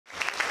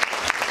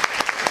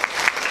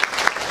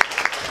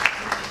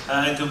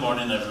Good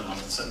morning, everyone.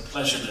 It's a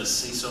pleasure to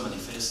see so many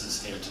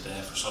faces here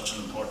today for such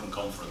an important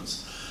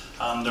conference,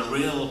 and a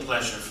real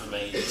pleasure for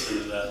me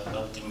to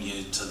welcome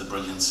you to the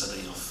brilliant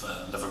city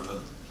of Liverpool.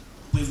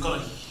 We've got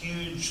a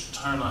huge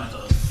turnout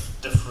of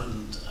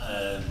different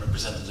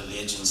representative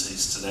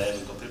agencies today.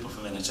 We've got people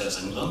from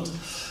NHS England,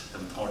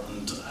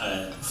 important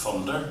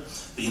funder,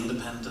 the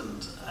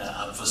independent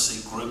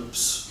advocacy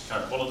groups,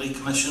 Care Quality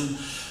Commission,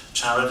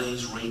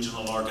 charities,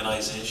 regional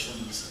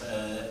organisations,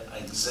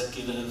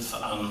 executive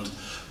and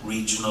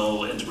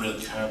regional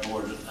integrated care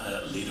board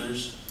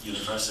leaders,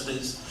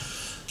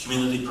 universities,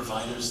 community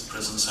providers, the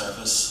prison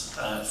service,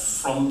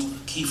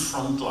 key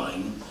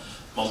frontline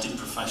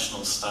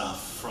multi-professional staff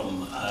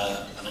from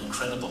an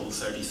incredible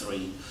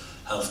 33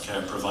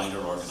 healthcare provider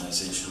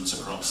organisations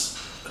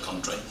across the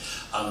country.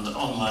 And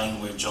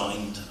online we're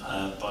joined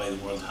by the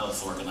World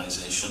Health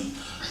Organization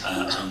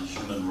and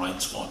Human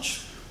Rights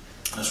Watch.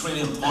 And it's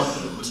really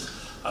important,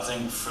 I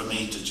think, for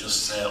me to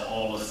just say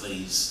all of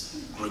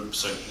these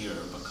groups are here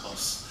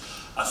because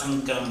I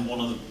think one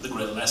of the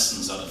great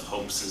lessons out of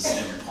HOPES is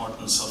the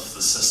importance of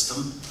the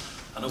system.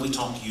 I know we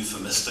talk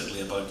euphemistically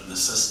about the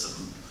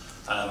system,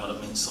 and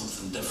it means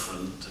something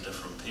different to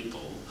different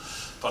people,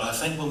 but I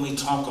think when we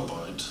talk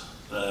about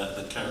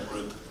the care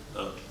group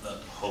that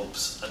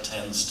HOPES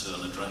attends to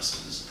and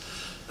addresses,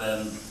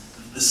 then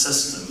the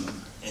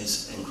system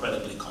is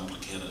incredibly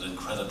complicated,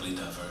 incredibly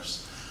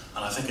diverse.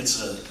 And I think it's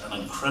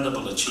an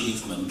incredible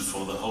achievement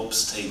for the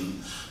HOPES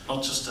team,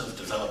 not just to have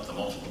developed the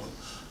model,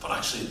 but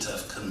actually to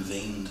have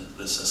convened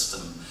the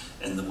system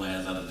in the way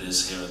that it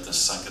is here at this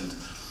second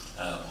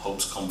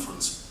HOPES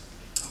conference.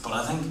 But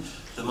I think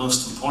the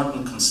most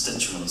important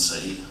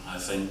constituency, I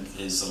think,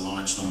 is the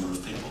large number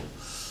of people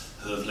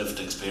who have lived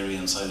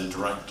experience either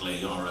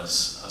directly or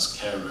as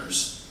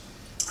carers.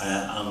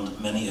 And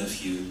many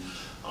of you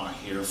are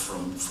here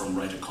from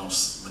right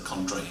across the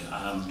country.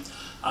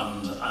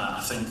 And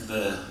I think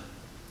the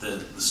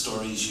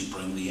stories you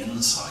bring, the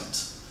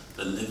insight,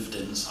 the lived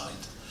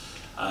insight,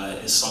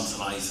 is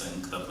something I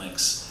think that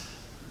makes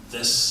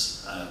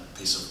this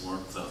piece of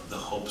work, the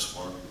HOPES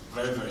work,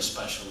 very, very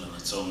special in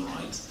its own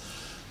right,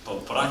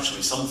 but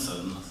actually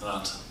something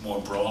that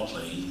more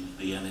broadly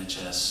the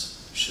NHS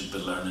should be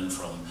learning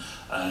from,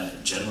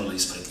 generally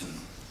speaking.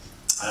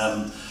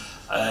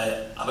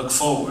 I look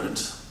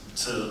forward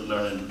to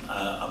learning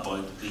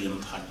about the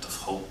impact of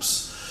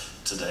HOPES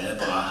today,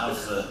 but I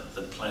have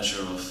the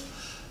pleasure of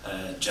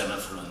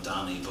Jennifer and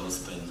Danny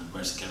both being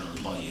Merseycare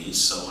employees,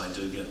 so I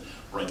do get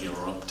regular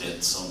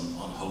updates on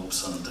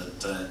HOPES, and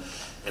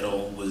it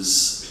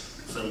always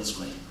fills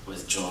me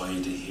with joy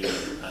to hear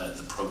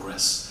the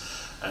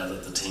progress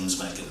that the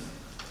team's making.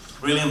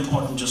 Really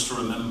important just to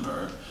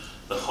remember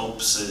that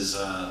HOPES is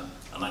an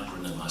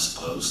acronym, I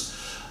suppose,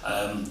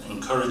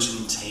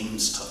 encouraging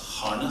teams to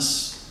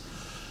harness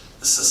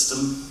the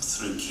system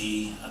through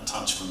key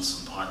attachments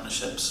and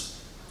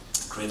partnerships,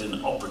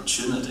 creating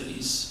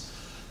opportunities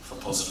for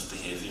positive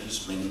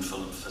behaviours,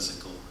 meaningful and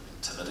physical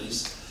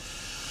activities,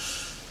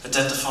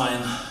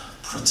 identifying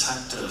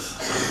protective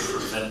and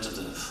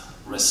preventative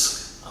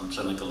risk and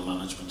clinical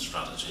management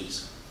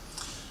strategies,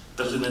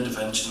 building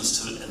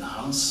interventions to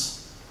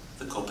enhance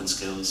the coping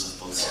skills of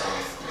both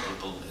staff and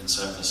people in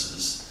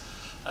services,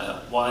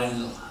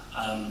 while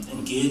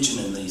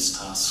engaging in these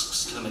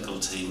tasks, clinical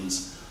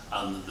teams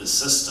and the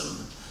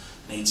system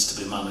needs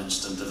to be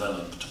managed and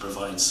developed to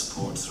provide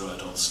support throughout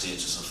all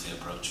stages of the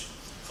approach.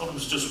 I thought it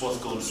was just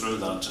worth going through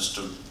that just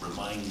to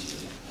remind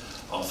you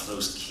of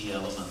those key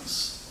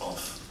elements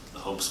of the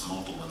HOPES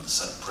model and the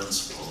set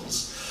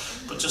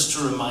principles, but just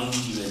to remind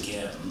you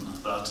again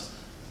that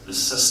the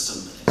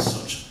system is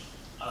such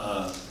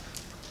a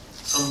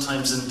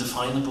sometimes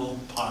indefinable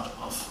part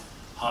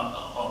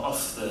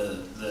of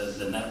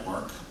the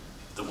network,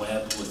 the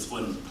web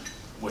within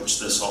which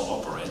this all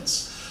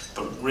operates.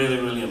 But really,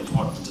 really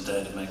important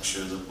today to make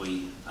sure that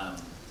we are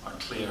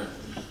clear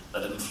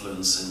that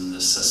influence in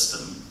the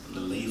system, the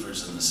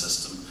levers in the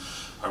system,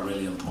 are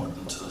really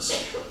important to us.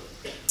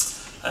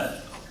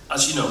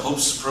 As you know,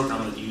 HOPES is a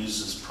programme that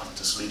uses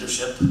practice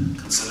leadership,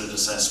 considered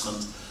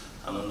assessment,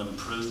 and an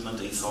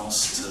improvement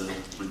ethos to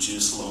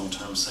reduce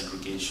long-term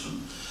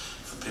segregation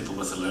for people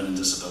with a learning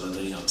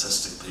disability,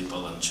 autistic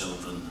people and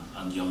children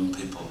and young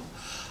people.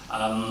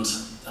 And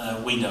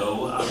we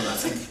know, and I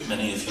think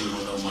many of you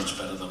will know much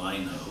better than I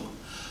know,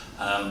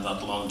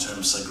 that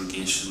long-term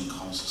segregation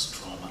causes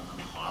trauma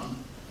and harm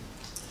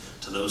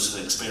to those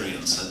who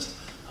experience it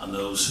and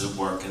those who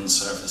work in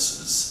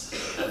services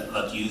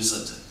that use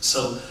it.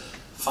 So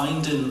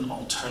finding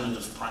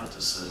alternative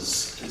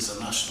practices is a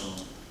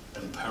national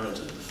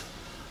imperative,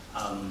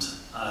 and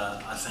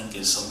I think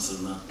is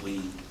something that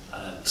we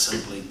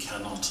simply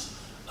cannot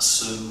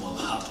assume will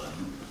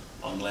happen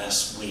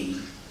unless we,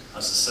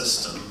 as a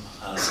system,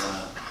 as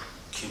a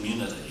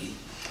community,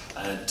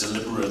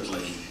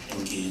 deliberately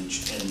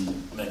engage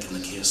in making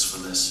the case for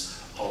this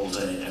all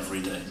day,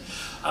 every day.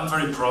 I'm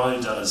very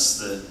proud as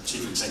the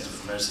Chief Executive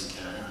of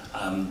Merseycare,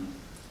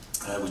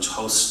 which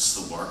hosts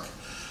the work,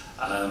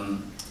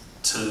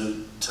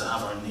 to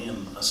have our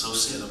name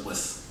associated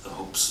with the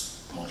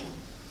HOPES model.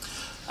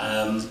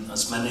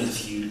 As many of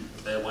you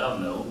may well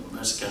know,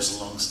 Mercycare has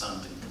a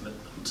long-standing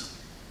commitment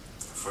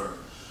for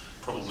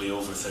probably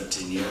over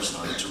 13 years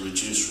now to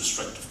reduce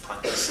restrictive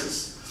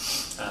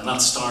practices. And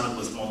that started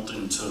with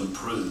wanting to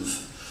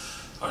improve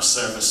our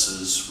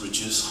services,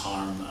 reduce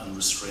harm and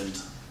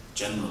restraint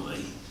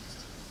generally,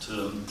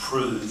 to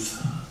improve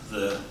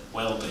the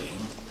well-being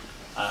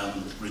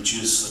and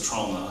reduce the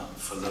trauma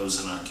for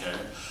those in our care,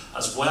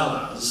 as well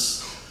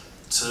as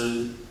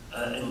to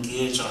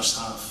engage our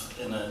staff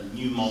in a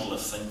new model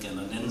of thinking,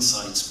 an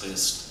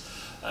insights-based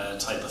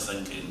type of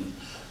thinking.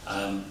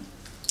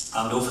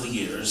 And over the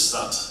years,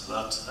 that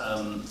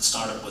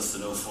started with the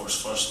No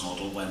Force First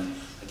model when,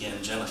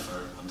 again,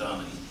 Jennifer and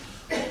Danny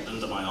walked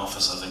into my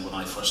office, I think, when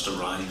I first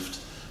arrived,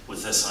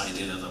 with this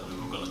idea that we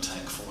were going to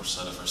take force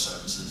out of our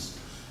services,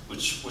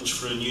 which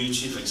for a new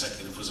chief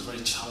executive was a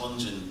very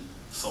challenging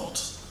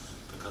thought,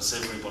 because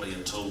everybody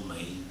had told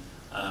me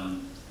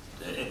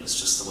it was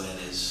just the way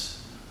it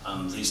is.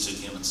 And these two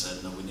came and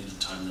said, no, we need to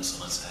turn this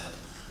on its head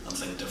and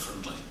think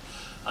differently.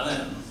 And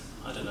then,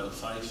 I don't know,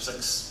 5,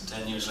 6,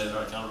 10 years later,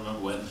 I can't remember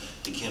when,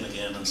 he came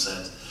again and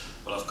said,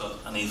 well, I've got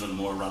an even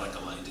more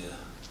radical idea.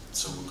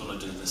 So we're going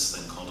to do this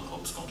thing called a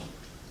hopes model.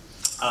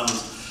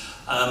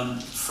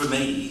 And for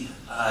me,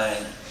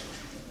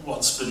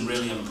 what's been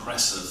really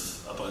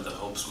impressive about the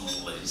hopes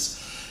model is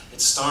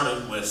it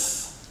started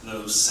with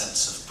those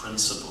sets of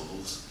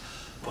principles,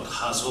 but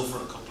has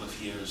over a couple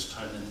of years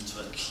turned into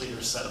a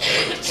clear set of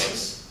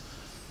practices.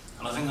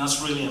 And I think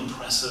that's really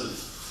impressive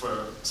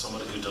for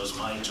somebody who does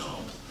my job.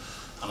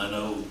 And I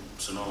know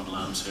Sir Norman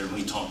Lamb's here, and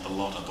we talked a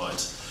lot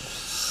about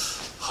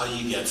how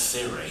you get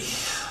theory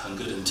and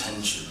good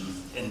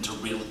intention into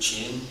real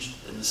change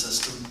in the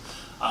system.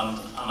 And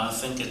I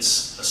think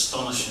it's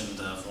astonishing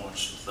to have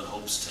watched the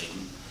Hopes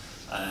team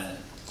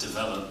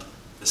develop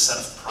the set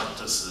of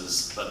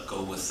practices that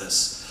go with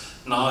this.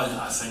 Now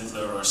I think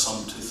there are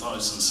some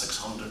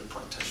 2,600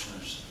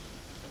 practitioners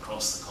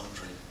across the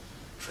country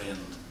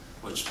trained,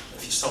 which,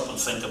 if you stop and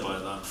think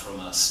about that from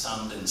a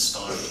standing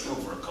start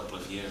over a couple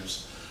of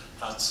years,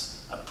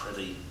 that's a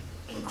pretty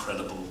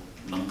incredible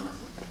number.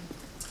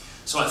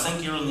 So I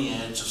think you're on the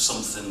edge of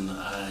something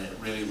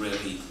really,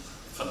 really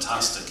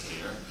fantastic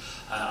here.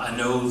 I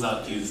know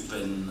that you've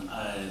been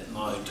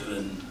now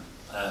doing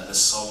the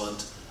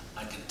solid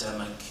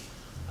academic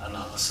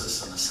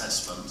analysis and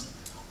assessment,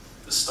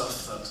 the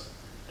stuff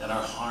that in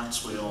our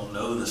hearts we all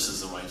know this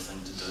is the right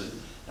thing to do,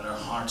 in our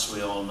hearts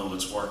we all know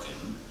it's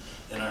working,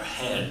 in our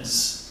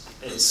heads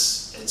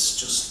it's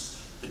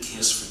just the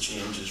case for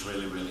change is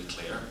really, really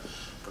clear.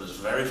 But it's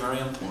very, very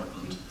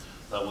important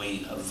that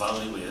we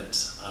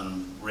evaluate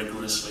and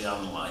rigorously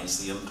analyse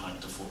the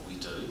impact of what we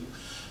do,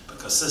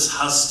 because this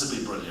has to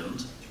be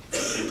brilliant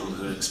for people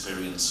who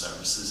experience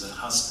services. It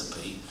has to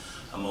be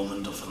a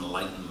moment of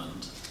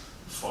enlightenment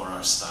for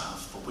our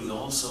staff, but we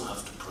also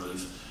have to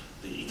prove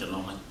the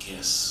economic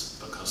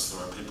case, because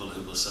there are people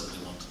who will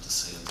simply want to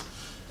see it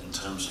in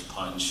terms of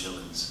pounds,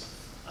 shillings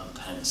and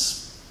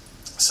pence.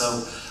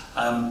 So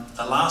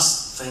the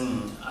last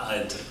thing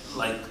I'd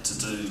like to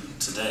do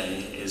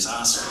today is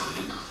ask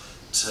you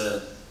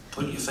to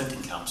put your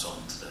thinking caps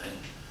on today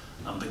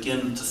and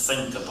begin to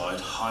think about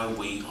how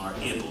we are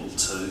able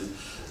to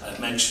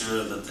make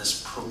sure that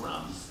this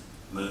programme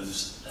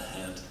moves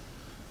ahead,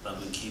 that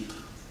we keep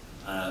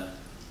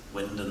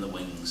wind in the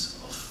wings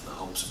of the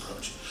Hopes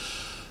approach.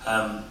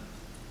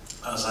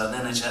 As an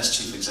NHS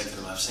Chief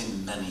Executive, I've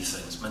seen many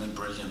things, many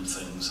brilliant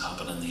things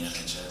happen in the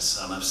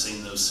NHS, and I've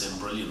seen those same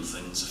brilliant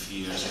things a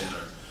few years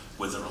later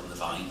wither on the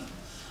vine.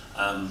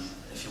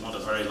 If you want a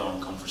very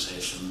long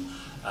conversation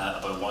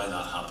about why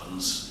that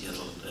happens,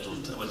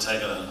 it would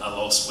take a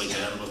lost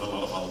weekend with a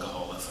lot of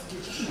alcohol, I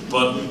think.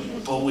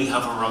 But we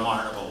have a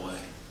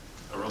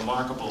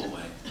remarkable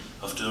way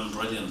of doing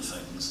brilliant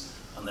things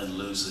and then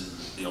losing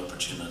the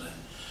opportunity.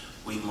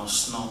 We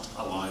must not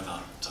allow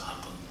that to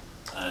happen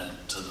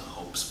to the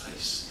Hopes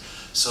piece.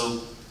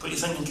 So put your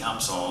thinking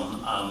caps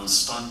on and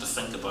start to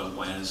think about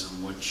ways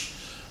in which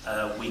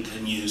we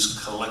can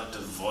use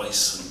collective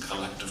voice and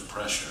collective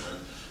pressure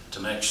to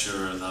make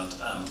sure that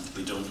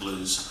we don't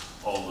lose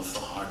all of the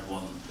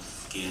hard-won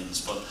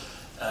gains. But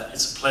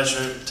it's a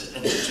pleasure to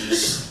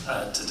introduce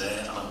today,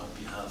 and I hope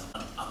you have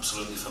an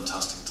absolutely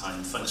fantastic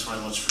time. Thanks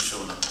very much for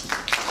showing up.